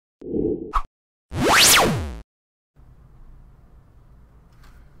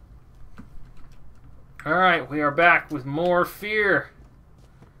Alright, we are back with more F.E.A.R.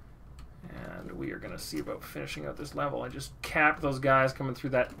 And we are going to see about finishing out this level. I just capped those guys coming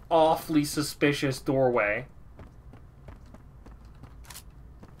through that awfully suspicious doorway.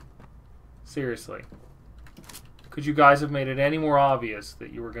 Seriously. Could you guys have made it any more obvious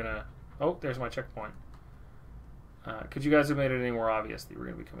that you were going to... Oh, there's my checkpoint. Could you guys have made it any more obvious that you were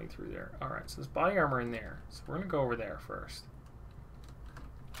going to be coming through there? Alright, so there's body armor in there. So we're going to go over there first.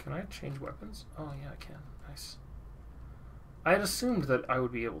 Can I change weapons? Oh, yeah, I can. Nice. I had assumed that I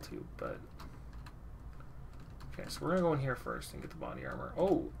would be able to, but... Okay, so we're going to go in here first and get the body armor.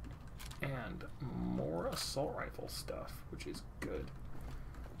 Oh, and more assault rifle stuff, which is good.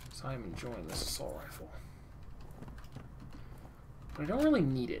 So I'm enjoying this assault rifle. But I don't really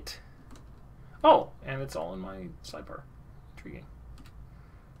need it. Oh, and it's all in my sidebar. Intriguing.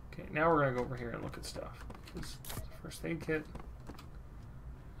 Okay, now we're going to go over here and look at stuff. Because first aid kit...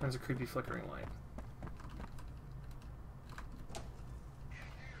 There's a creepy flickering light.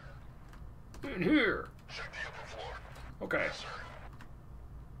 In here! Check the upper floor. Okay. Yes, sir.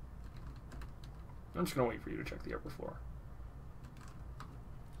 I'm just gonna wait for you to check the upper floor.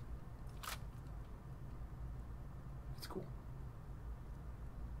 It's cool.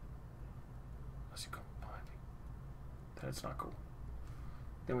 Unless you come behind me. Then it's not cool.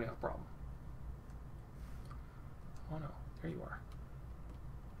 Then we have a problem. Oh no, there you are.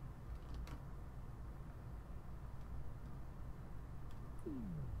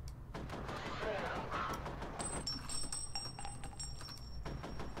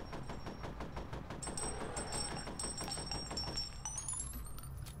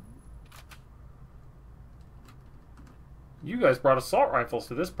 You guys brought assault rifles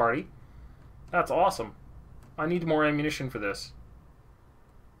to this party. That's awesome. I need more ammunition for this.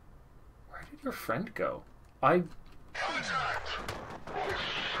 Where did your friend go?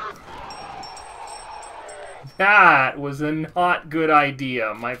 That was a not good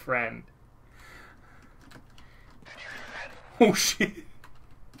idea, my friend. Oh, shit.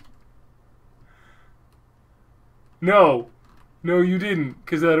 No. No, you didn't,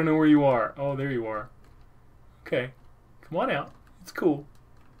 because I don't know where you are. Oh, there you are. Okay. Come on out. It's cool.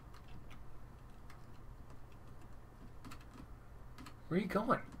 Where are you going?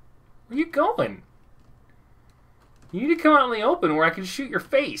 Where are you going? You need to come out in the open where I can shoot your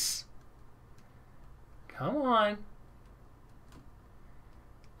face. Come on.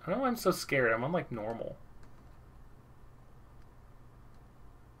 I don't know why I'm so scared. I'm on like normal.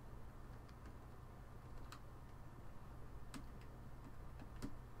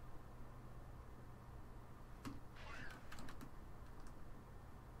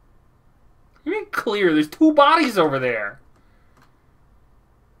 You mean clear? There's two bodies over there.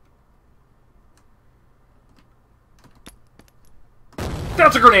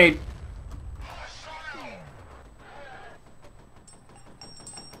 That's a grenade.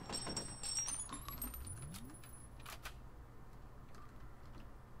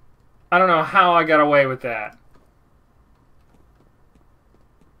 I don't know how I got away with that.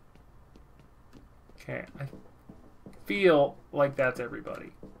 Okay, I feel like that's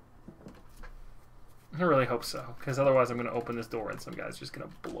everybody. I really hope so, because otherwise I'm going to open this door and some guy's just going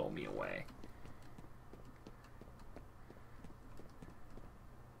to blow me away.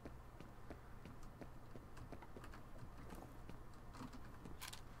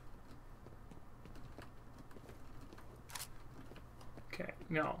 Okay,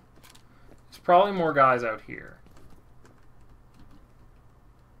 no. There's probably more guys out here.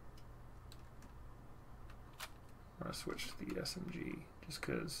 I'm going to switch to the SMG, just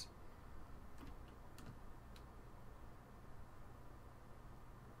because...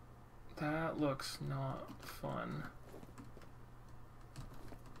 That looks not fun.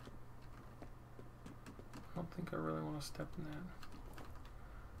 I don't think I really want to step in that.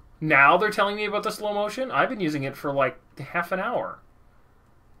 Now they're telling me about the slow motion? I've been using it for like half an hour.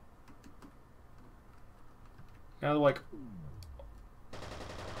 Now they're like...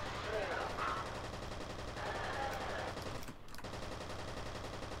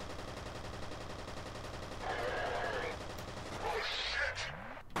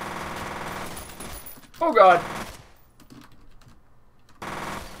 Oh god!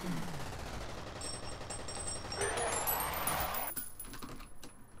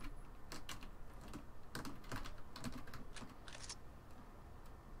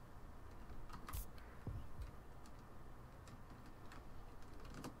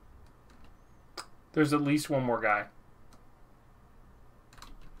 There's at least one more guy.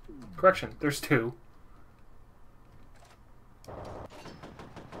 Correction, there's two.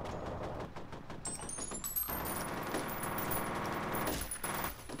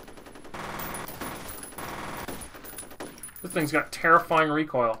 This thing's got terrifying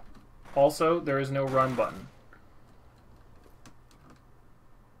recoil. Also, there is no run button.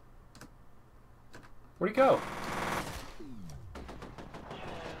 Where'd he go?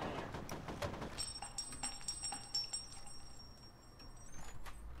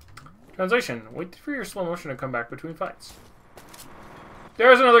 Translation. Wait for your slow motion to come back between fights.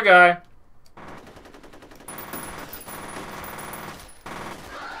 There's another guy.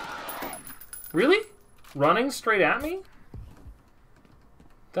 Really? Running straight at me?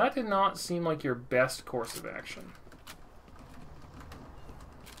 That did not seem like your best course of action.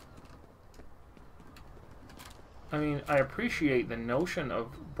 I mean, I appreciate the notion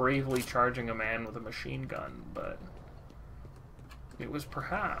of bravely charging a man with a machine gun, but it was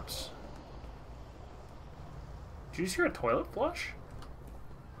perhaps... Did you just hear a toilet flush?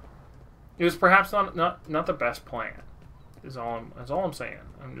 It was perhaps not the best plan. That's all I'm saying.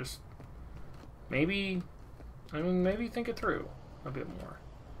 I'm just maybe think it through a bit more.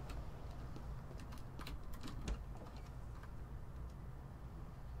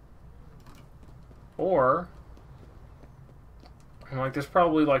 Or I'm like, there's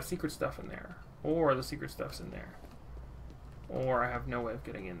probably like secret stuff in there. Or the secret stuff's in there. Or I have no way of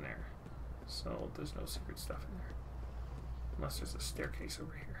getting in there. So there's no secret stuff in there. Unless there's a staircase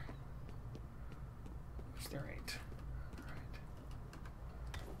over here. Which there ain't. Alright.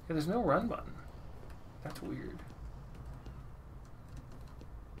 Yeah, there's no run button. That's weird.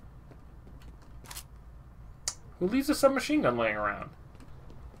 Who leaves a submachine gun laying around?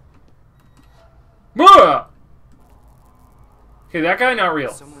 Blah! Okay, that guy not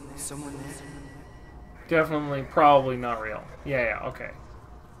real. Someone there. Definitely, probably not real. Yeah, okay.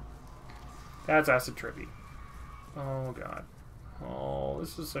 That's acid trippy. Oh god. Oh,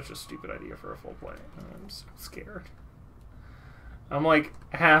 this is such a stupid idea for a full play. I'm so scared. I'm like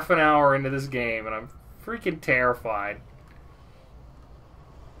half an hour into this game and I'm freaking terrified.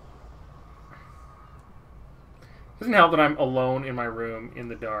 Doesn't help that I'm alone in my room in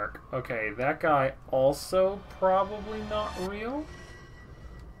the dark. Okay, that guy also probably not real.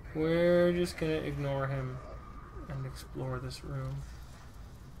 We're just gonna ignore him and explore this room.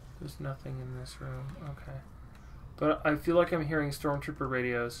 There's nothing in this room. Okay. But I feel like I'm hearing stormtrooper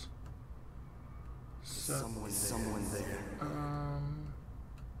radios. So, someone there.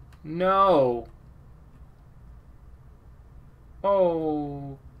 No.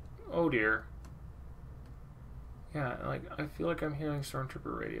 Oh dear. Yeah, like I feel like I'm hearing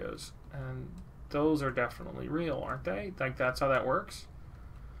stormtrooper radios, and those are definitely real, aren't they? Like that's how that works.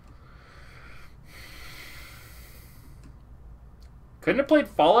 Couldn't have played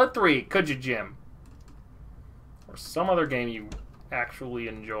Fallout 3, could you, Jim? Or some other game you actually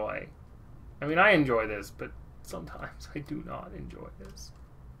enjoy. I mean, I enjoy this, but sometimes I do not enjoy this.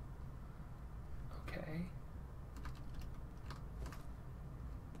 Okay.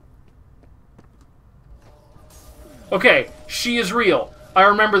 Okay, she is real. I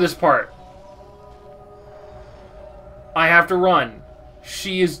remember this part. I have to run.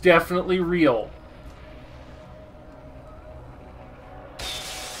 She is definitely real.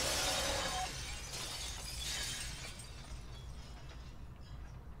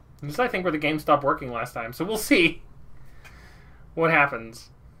 This is, I think, where the game stopped working last time, so we'll see what happens.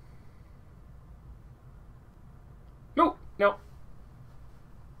 No.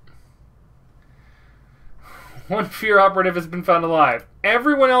 One F.E.A.R operative has been found alive.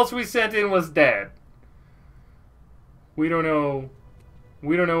 Everyone else we sent in was dead. We don't know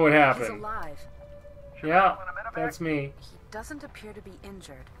what happened. He's alive. Yeah, that's me. He doesn't appear to be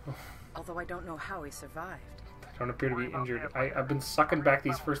injured, although I don't know how he survived. I don't appear to be injured. I've been sucking back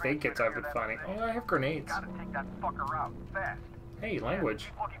these first aid kits I've been finding. Oh, I have grenades. Gotta take that fucker out fast. Hey,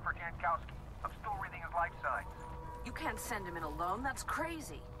 language. Looking for Jankowski. I'm still reading his life signs. You can't send him in alone. That's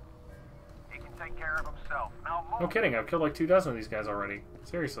crazy. He can take care of himself. Now move. No kidding, I've killed like 2 dozen of these guys already.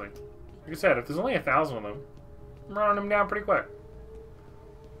 Seriously. Like I said, if there's only 1,000 of them, I'm running them down pretty quick.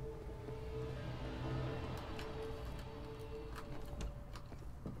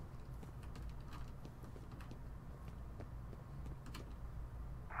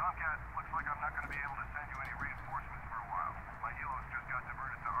 Tomcat, looks like I'm not going to be able to send you any reinforcements for a while. My helos just got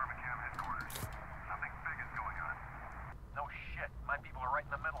diverted to Armacam headquarters. Something big is going on. No shit. My people are right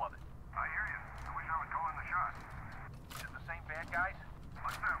in the middle of it. I hear you. I wish I was calling the shots. Is it the same bad guys?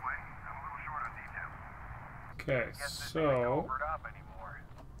 Looks that way. I'm a little short on details. Okay, Guess this so ain't covered up anymore.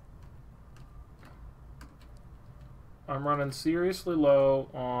 I'm running seriously low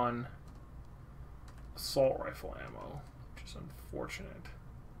on assault rifle ammo, which is unfortunate.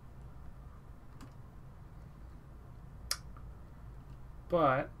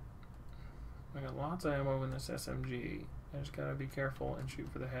 But I got lots of ammo in this SMG, I just gotta be careful and shoot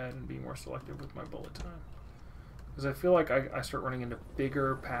for the head and be more selective with my bullet time. Because I feel like I start running into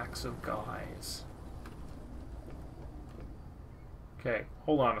bigger packs of guys. Okay,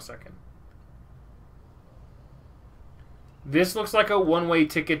 hold on a second. This looks like a one-way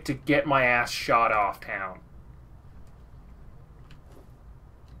ticket to get my ass shot off town.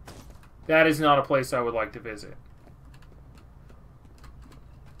 That is not a place I would like to visit.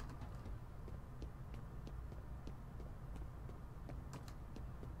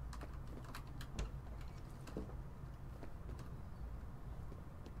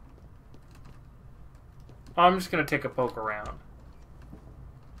 I'm just going to take a poke around.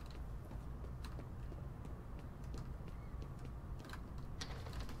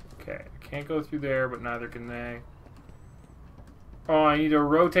 Okay, I can't go through there, but neither can they. Oh, I need to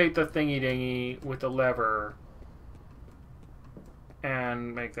rotate the thingy-dingy with the lever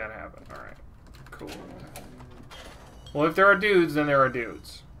and make that happen. Alright, cool. Well, if there are dudes, then there are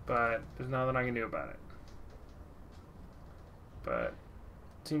dudes. But there's nothing I can do about it. But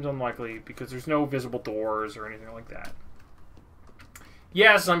it seems unlikely because there's no visible doors or anything like that.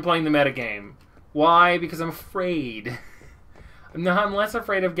 Yes, I'm playing the metagame. Why? Because I'm afraid. I'm less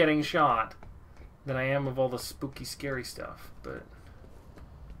afraid of getting shot than I am of all the spooky, scary stuff. But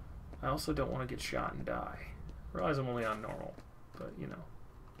I also don't want to get shot and die. I realize I'm only on normal. But, you know.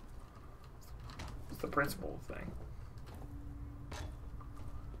 It's the principle thing.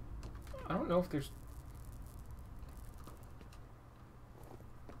 I don't know if there's...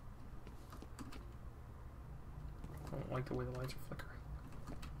 I don't like the way the lights are flickering.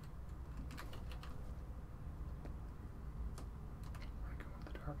 I go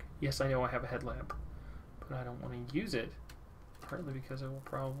in the dark. Yes, I know I have a headlamp, but I don't want to use it. Partly because I will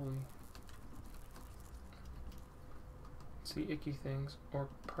probably see icky things, or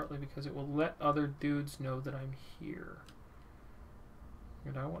partly because it will let other dudes know that I'm here.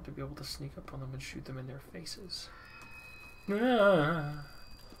 And I want to be able to sneak up on them and shoot them in their faces. Ah.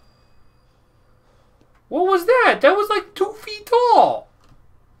 What was that? That was like 2 feet tall!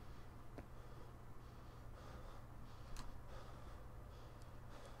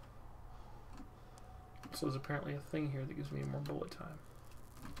 So there's apparently a thing here that gives me more bullet time.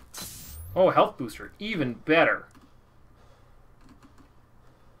 Oh, health booster. Even better.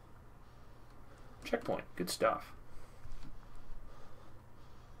 Checkpoint. Good stuff.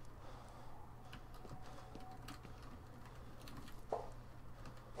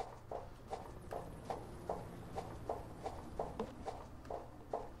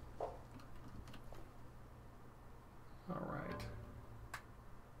 Alright.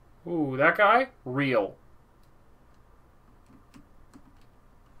 Ooh, that guy? Real.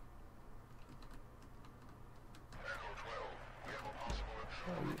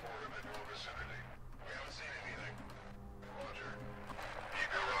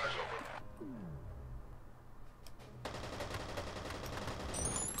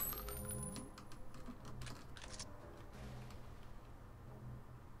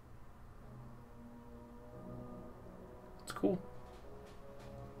 Cool.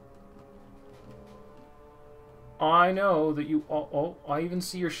 I know that you... Oh, I even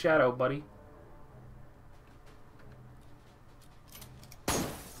see your shadow, buddy.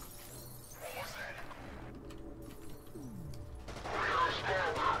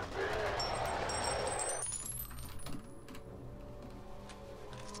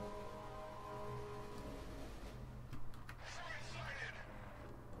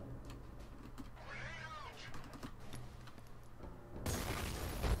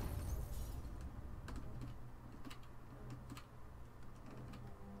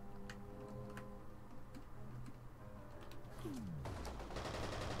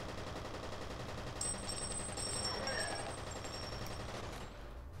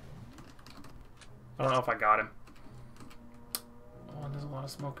 I don't know if I got him. Oh, and there's a lot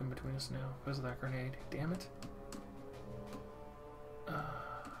of smoke in between us now because of that grenade. Damn it. Alright,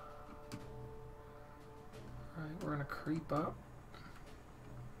 we're gonna creep up.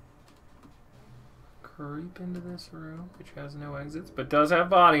 Creep into this room, which has no exits, but does have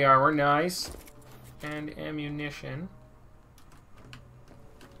body armor. Nice. And ammunition.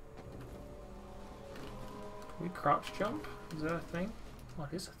 Can we crouch jump? Is that a thing?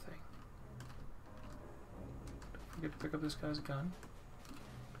 What is a thing? Get to pick up this guy's gun.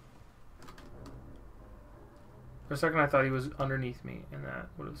 For a second I thought he was underneath me, and that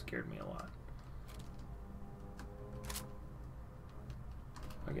would have scared me a lot.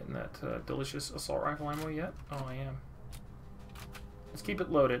 Am I getting that delicious assault rifle ammo yet? Oh, I am. Let's keep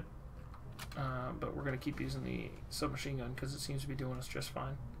it loaded. But we're going to keep using the submachine gun because it seems to be doing us just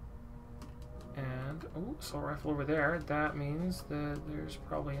fine. And, oh, assault rifle over there. That means that there's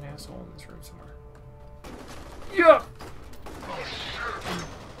probably an asshole in this room somewhere. Yeah!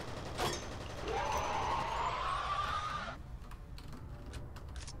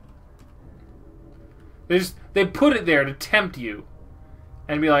 They put it there to tempt you.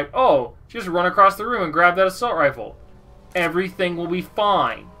 And be like, oh, just run across the room and grab that assault rifle. Everything will be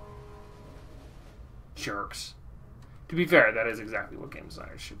fine. Jerks. To be fair, that is exactly what game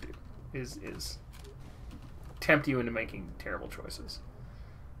designers should do. Is tempt you into making terrible choices.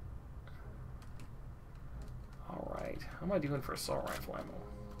 Alright. How am I doing for assault rifle ammo?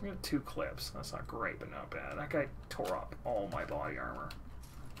 I got 2 clips. That's not great, but not bad. That guy tore up all my body armor.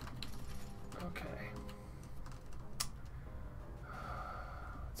 Okay.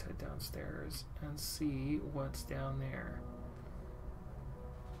 Let's head downstairs and see what's down there.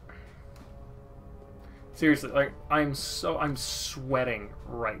 Seriously, like, I'm sweating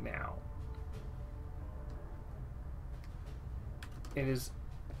right now. It is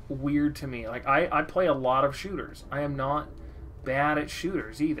weird to me. Like, I play a lot of shooters. I am not bad at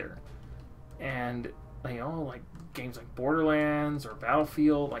shooters either. And, you know, like, games like Borderlands or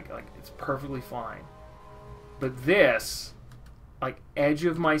Battlefield, like it's perfectly fine. But this, like, edge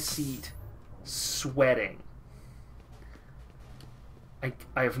of my seat, sweating.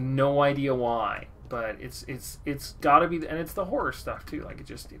 I have no idea why. But it's gotta be, and it's the horror stuff too. Like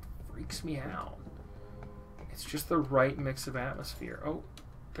it freaks me out. It's just the right mix of atmosphere. Oh,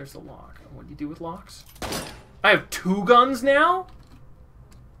 there's the lock. What do you do with locks? I have 2 guns now?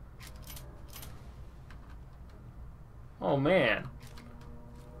 Oh man.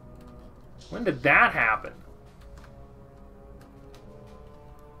 When did that happen?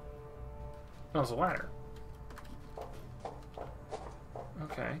 Oh, it's a ladder.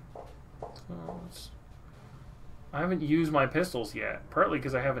 Okay. I haven't used my pistols yet. Partly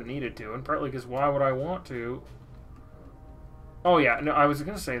because I haven't needed to, and partly because why would I want to? Oh yeah, no, I was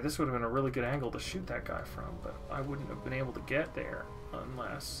going to say this would have been a really good angle to shoot that guy from, but I wouldn't have been able to get there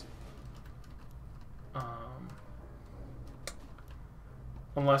unless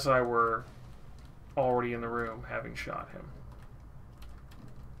I were already in the room having shot him.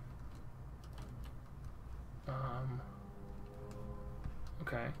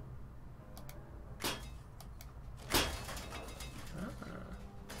 Okay.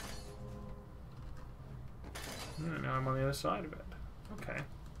 Now I'm on the other side of it. Okay.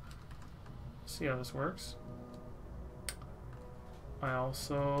 Let's see how this works. I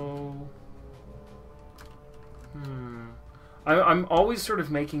also... I'm always sort of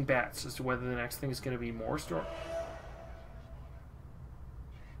making bets as to whether the next thing is going to be more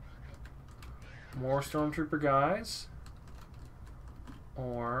stormtrooper guys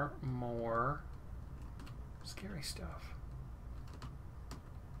or more scary stuff.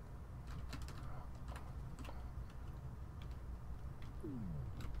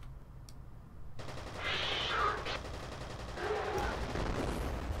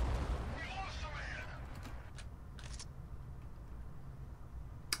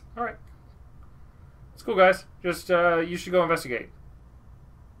 Alright. It's cool, guys. Just, you should go investigate.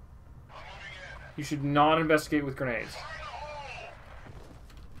 You should not investigate with grenades.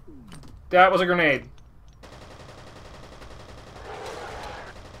 That was a grenade.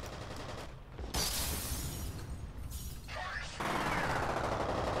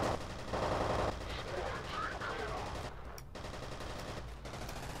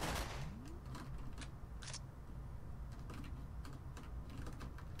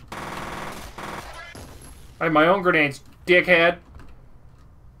 I have my own grenades, dickhead.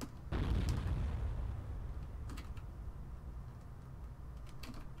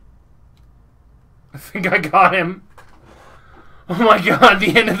 I think I got him. Oh my god,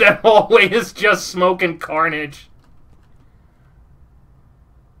 the end of that hallway is just smoke and carnage.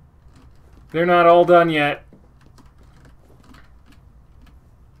 They're not all done yet.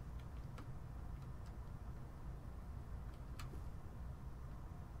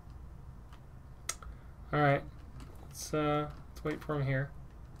 Alright, let's wait for him here.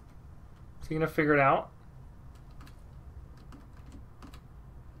 Is he gonna figure it out?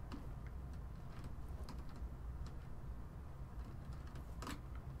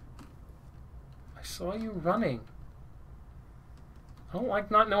 I saw you running. I don't like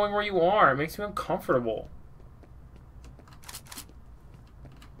not knowing where you are. It makes me uncomfortable.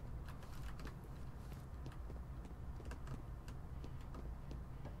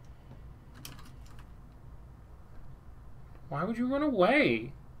 Why would you run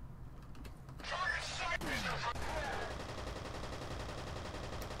away?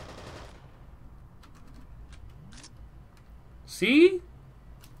 See?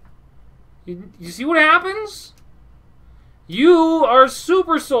 You see what happens? You are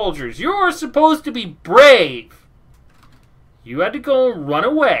super soldiers. You're supposed to be brave. You had to go and run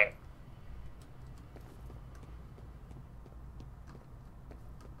away.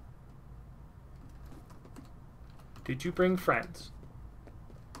 Did you bring friends?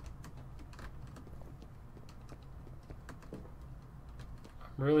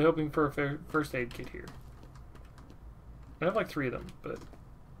 I'm really hoping for a first aid kit here. I have like 3 of them, but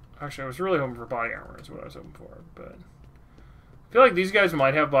actually I was really hoping for body armor is what I was hoping for, but I feel like these guys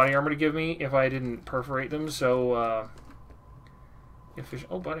might have body armor to give me if I didn't perforate them, so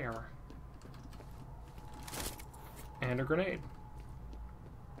oh, body armor. And a grenade.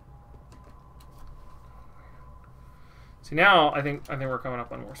 See, now I think we're coming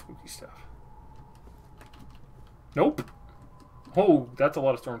up on more spooky stuff. Nope. Oh, that's a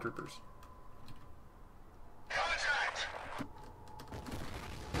lot of stormtroopers.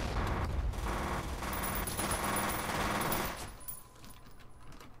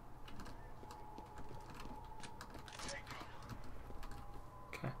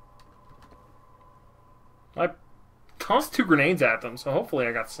 Okay. I tossed 2 grenades at them, so hopefully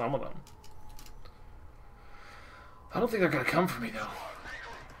I got some of them. I don't think they're going to come for me, though.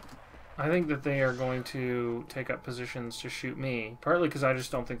 I think that they are going to take up positions to shoot me. Partly because I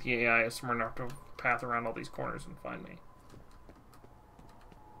just don't think the AI is smart enough to path around all these corners and find me.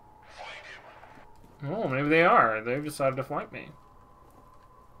 Oh, maybe they are. They've decided to flank me.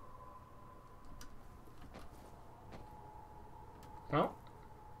 Well,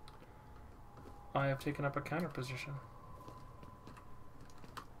 I have taken up a counter position.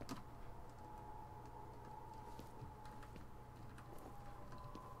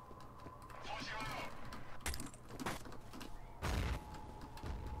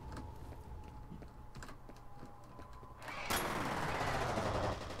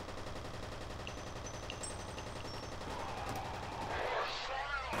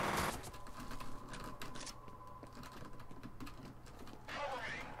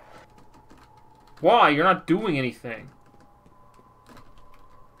 Why? You're not doing anything.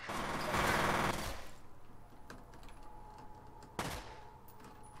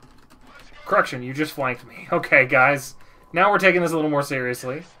 Correction, you just flanked me. Okay, guys. Now we're taking this a little more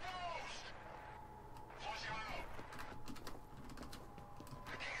seriously.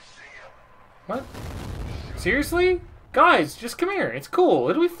 What? Seriously? Guys, just come here. It's cool.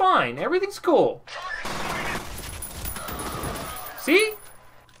 It'll be fine. Everything's cool. See?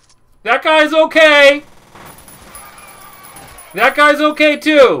 That guy's okay. That guy's okay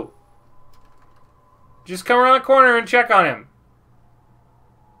too. Just come around the corner and check on him.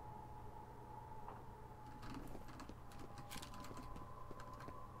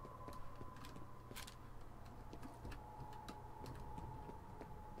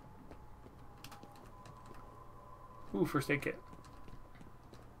 Ooh, first aid kit.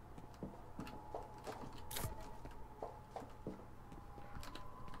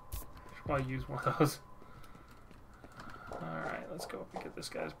 Should probably use one of those. Alright, let's go up and get this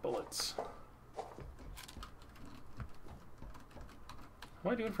guy's bullets.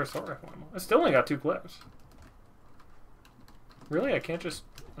 What am I doing for assault rifle ammo? I still only got 2 clips. Really? I can't just...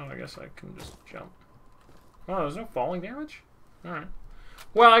 Oh, I guess I can just jump. Oh, there's no falling damage? Alright.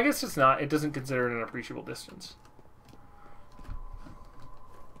 Well, I guess it's not. It doesn't consider it an appreciable distance.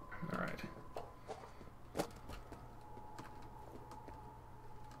 Alright.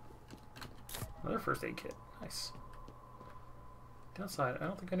 Another first aid kit. Nice. Downside, I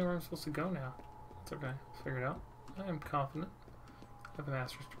don't think I know where I'm supposed to go now. It's okay. I'll figure it out. I am confident. I have a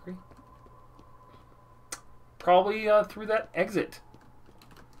master's degree. Probably through that exit.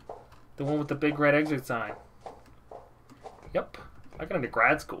 The one with the big red exit sign. Yep. I got into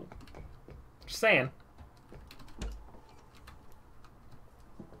grad school. Just saying.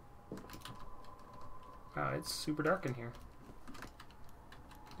 Wow, it's super dark in here.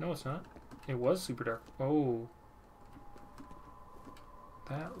 No, it's not. It was super dark. Oh.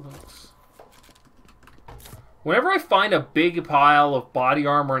 That looks... Whenever I find a big pile of body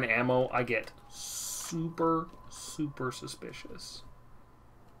armor and ammo, I get super, super suspicious.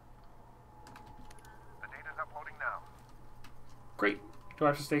 The data's uploading now. Great. Do I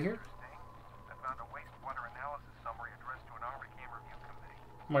have to stay here? I found a wastewater analysis summary addressed to an Armacam review committee.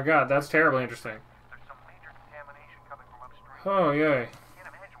 Oh my god, that's terribly interesting. There's some major contamination coming from upstream. Oh, yay. Can't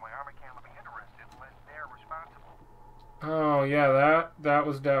imagine why Armacam would be interested unless they're responsible. Oh, yeah, that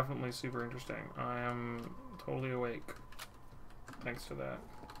was definitely super interesting. I am totally awake. Thanks to that.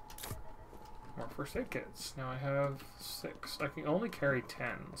 More first aid kits. Now I have 6. I can only carry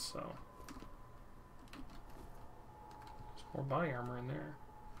 10, so... There's more body armor in there.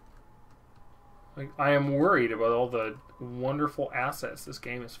 Like, I am worried about all the wonderful assets this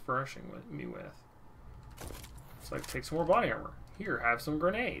game is furnishing me with. It's like, take some more body armor. Here, have some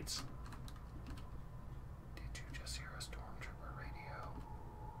grenades. Did you just hear a stormtrooper radio?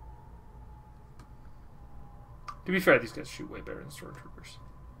 To be fair, these guys shoot way better than stormtroopers.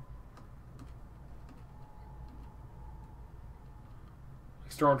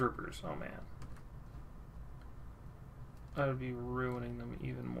 Like stormtroopers, oh man. I would be ruining them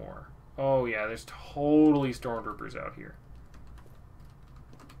even more. Oh yeah, there's totally stormtroopers out here.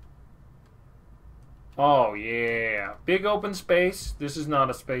 Oh yeah. Big open space. This is not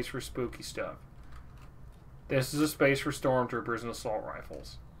a space for spooky stuff. This is a space for stormtroopers and assault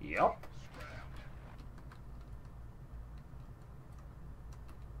rifles. Yep.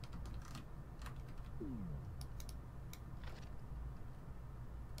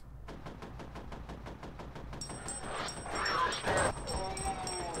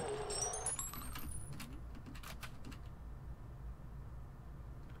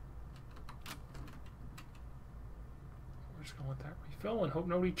 We're just gonna let that refill and hope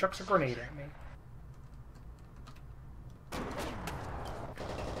nobody chucks a grenade at me.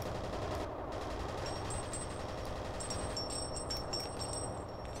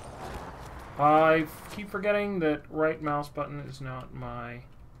 I keep forgetting that right mouse button is not my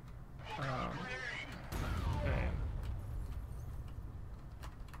aim.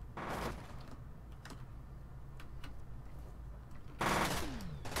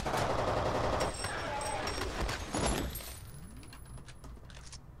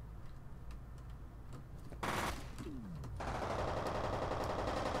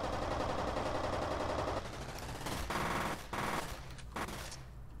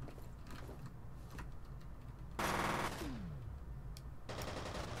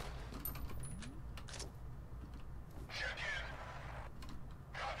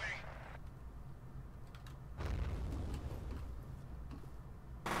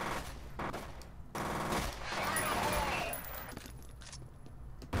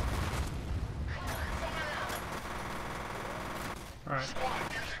 Alright.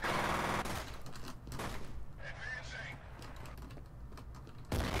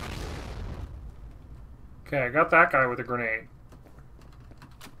 Okay, I got that guy with a grenade.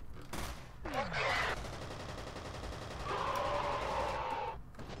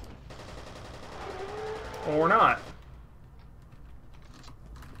 Or not.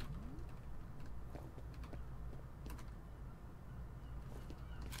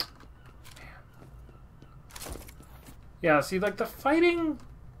 Yeah, see, like, the fighting...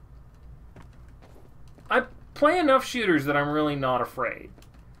 I play enough shooters that I'm really not afraid.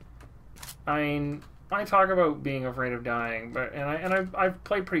 I mean, I talk about being afraid of dying, but I've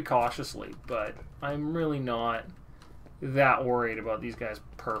played pretty cautiously, but I'm really not that worried about these guys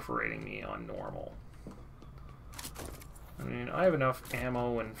perforating me on normal. I mean, I have enough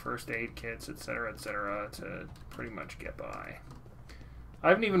ammo and first aid kits, etc., to pretty much get by. I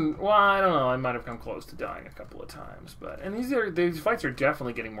haven't even, well, I don't know, I might have come close to dying a couple of times, but, and these fights are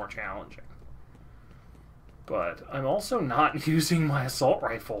definitely getting more challenging. But I'm also not using my assault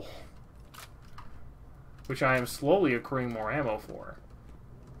rifle, which I am slowly accruing more ammo for.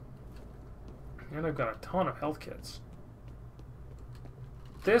 And I've got a ton of health kits.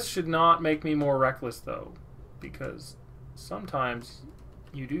 This should not make me more reckless, though, because sometimes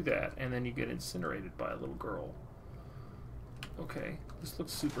you do that, and then you get incinerated by a little girl. Okay, this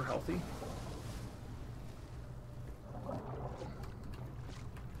looks super healthy.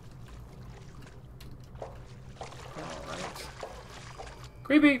 Alright.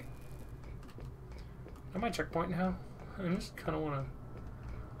 Creepy! Am I checkpoint now? I just kind of want to...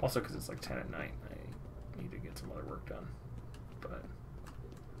 Also, because it's like 10 at night, I need to get some other work done. But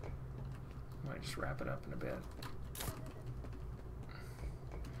I might just wrap it up in a bit.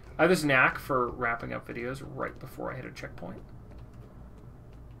 I have this knack for wrapping up videos right before I hit a checkpoint.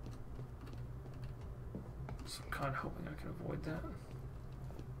 So I'm kind of hoping I can avoid that.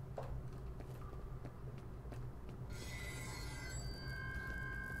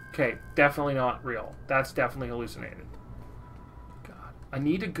 Okay, definitely not real. That's definitely hallucinated. God, I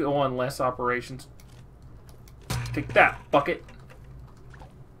need to go on less operations. Take that, bucket.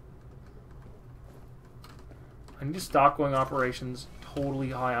 I need to stop going operations totally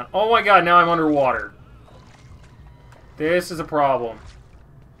high on... Oh my god, now I'm underwater. This is a problem.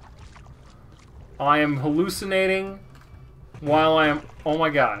 I am hallucinating while I am... Oh my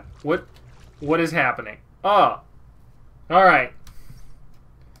god. What is happening? Oh. Alright.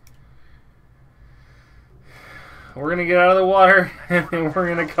 We're gonna get out of the water, and then we're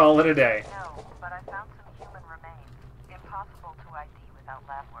gonna call it a day. No, but I found some human remains. Impossible to ID without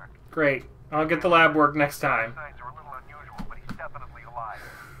lab work. Great. I'll get the lab work next time. Signs are a little unusual, but he's definitely alive.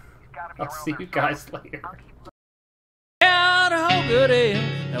 He's gotta be I'll around see there you guys somewhere. later. I'll keep Out oh good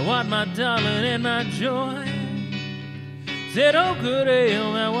ale, I want my darling and my joy. Said oh good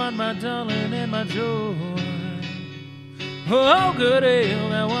ale, I want my darling and my joy. Oh good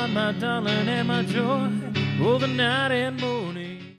ale, I want my darling and my joy. Oh the night and more.